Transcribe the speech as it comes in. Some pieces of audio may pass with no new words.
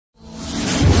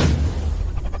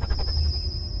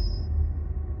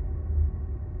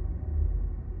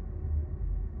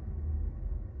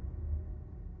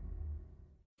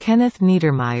Kenneth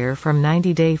Niedermeyer from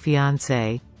 90 Day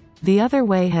Fiancé. The other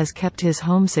way has kept his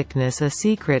homesickness a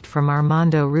secret from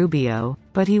Armando Rubio,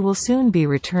 but he will soon be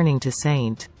returning to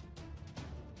St.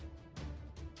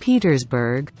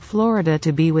 Petersburg, Florida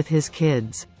to be with his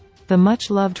kids. The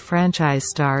much-loved franchise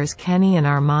stars Kenny and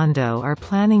Armando are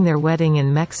planning their wedding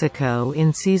in Mexico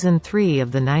in Season 3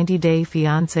 of the 90 Day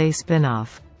Fiancé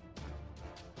spin-off.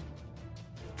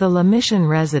 The La Mission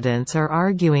residents are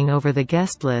arguing over the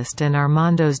guest list, and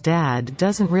Armando's dad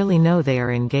doesn't really know they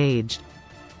are engaged.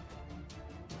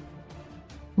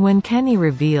 When Kenny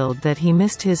revealed that he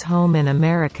missed his home in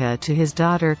America to his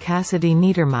daughter Cassidy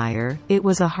Niedermeyer, it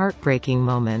was a heartbreaking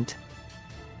moment.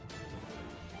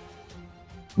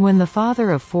 When the father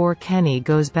of 4 Kenny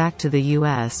goes back to the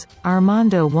U.S.,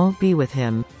 Armando won't be with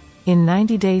him. In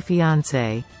 90 Day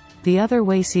Fiancé, The Other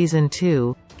Way Season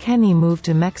 2, Kenny moved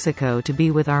to Mexico to be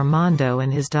with Armando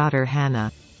and his daughter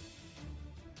Hannah.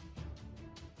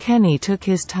 Kenny took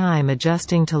his time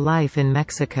adjusting to life in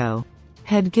Mexico.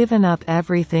 Had given up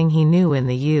everything he knew in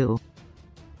the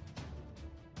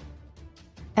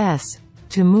U.S.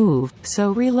 to move,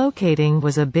 so relocating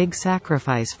was a big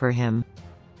sacrifice for him.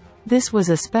 This was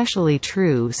especially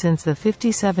true since the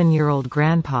 57-year-old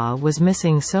grandpa was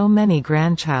missing so many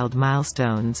grandchild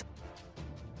milestones.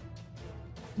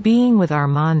 Being with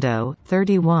Armando,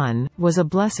 31, was a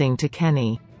blessing to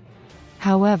Kenny.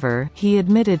 However, he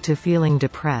admitted to feeling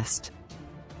depressed.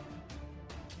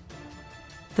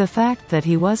 The fact that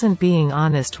he wasn't being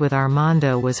honest with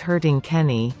Armando was hurting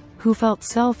Kenny, who felt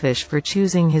selfish for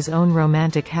choosing his own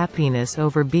romantic happiness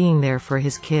over being there for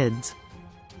his kids.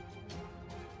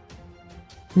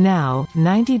 Now,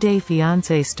 90 Day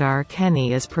Fiancé star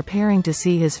Kenny is preparing to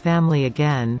see his family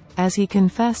again, as he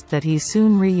confessed that he's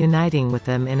soon reuniting with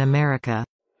them in America.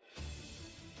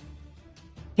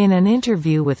 In an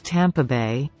interview with Tampa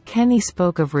Bay, Kenny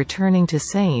spoke of returning to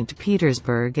St.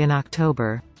 Petersburg in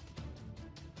October.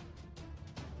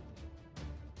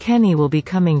 Kenny will be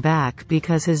coming back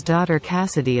because his daughter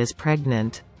Cassidy is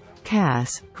pregnant.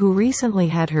 Cass, who recently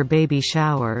had her baby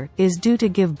shower, is due to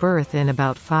give birth in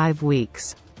about 5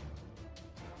 weeks.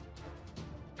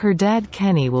 Her dad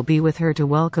Kenny will be with her to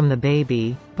welcome the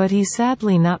baby, but he's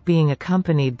sadly not being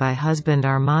accompanied by husband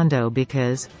Armando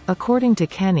because, according to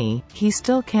Kenny, he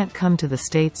still can't come to the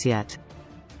States yet.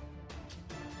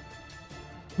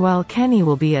 While Kenny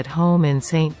will be at home in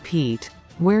St. Pete,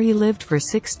 where he lived for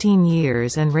 16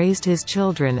 years and raised his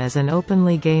children as an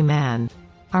openly gay man,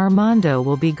 Armando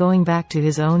will be going back to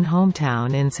his own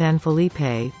hometown in San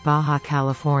Felipe, Baja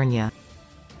California.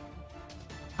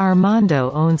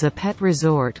 Armando owns a pet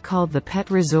resort called the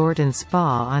Pet Resort and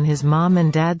Spa on his mom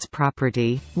and dad's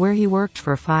property, where he worked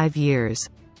for 5 years.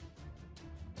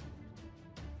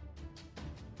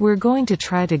 "We're going to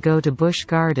try to go to Busch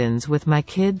Gardens with my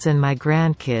kids and my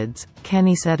grandkids,"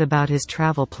 Kenny said about his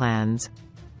travel plans.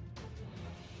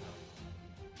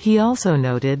 He also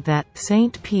noted that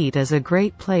St. Pete is a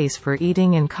great place for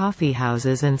eating and coffee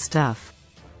houses and stuff.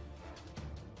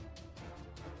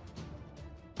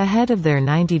 Ahead of their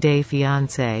 90 Day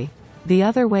Fiancé, The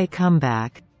Other Way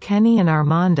comeback, Kenny and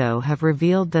Armando have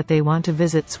revealed that they want to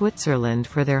visit Switzerland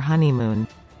for their honeymoon.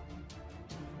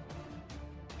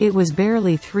 It was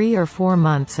barely 3 or 4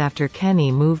 months after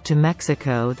Kenny moved to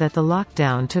Mexico that the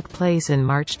lockdown took place in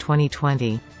March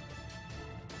 2020.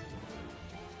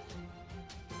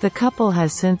 The couple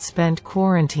has since spent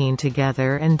quarantine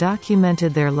together and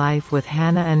documented their life with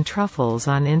Hannah and Truffles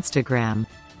on Instagram.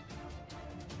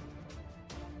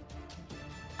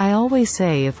 "I always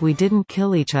say if we didn't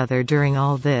kill each other during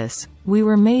all this, we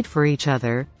were made for each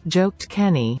other," joked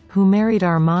Kenny, who married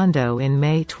Armando in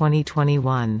May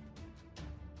 2021.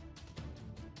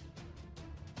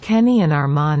 Kenny and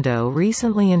Armando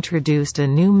recently introduced a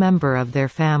new member of their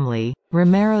family,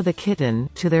 Romero the kitten,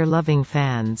 to their loving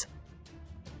fans.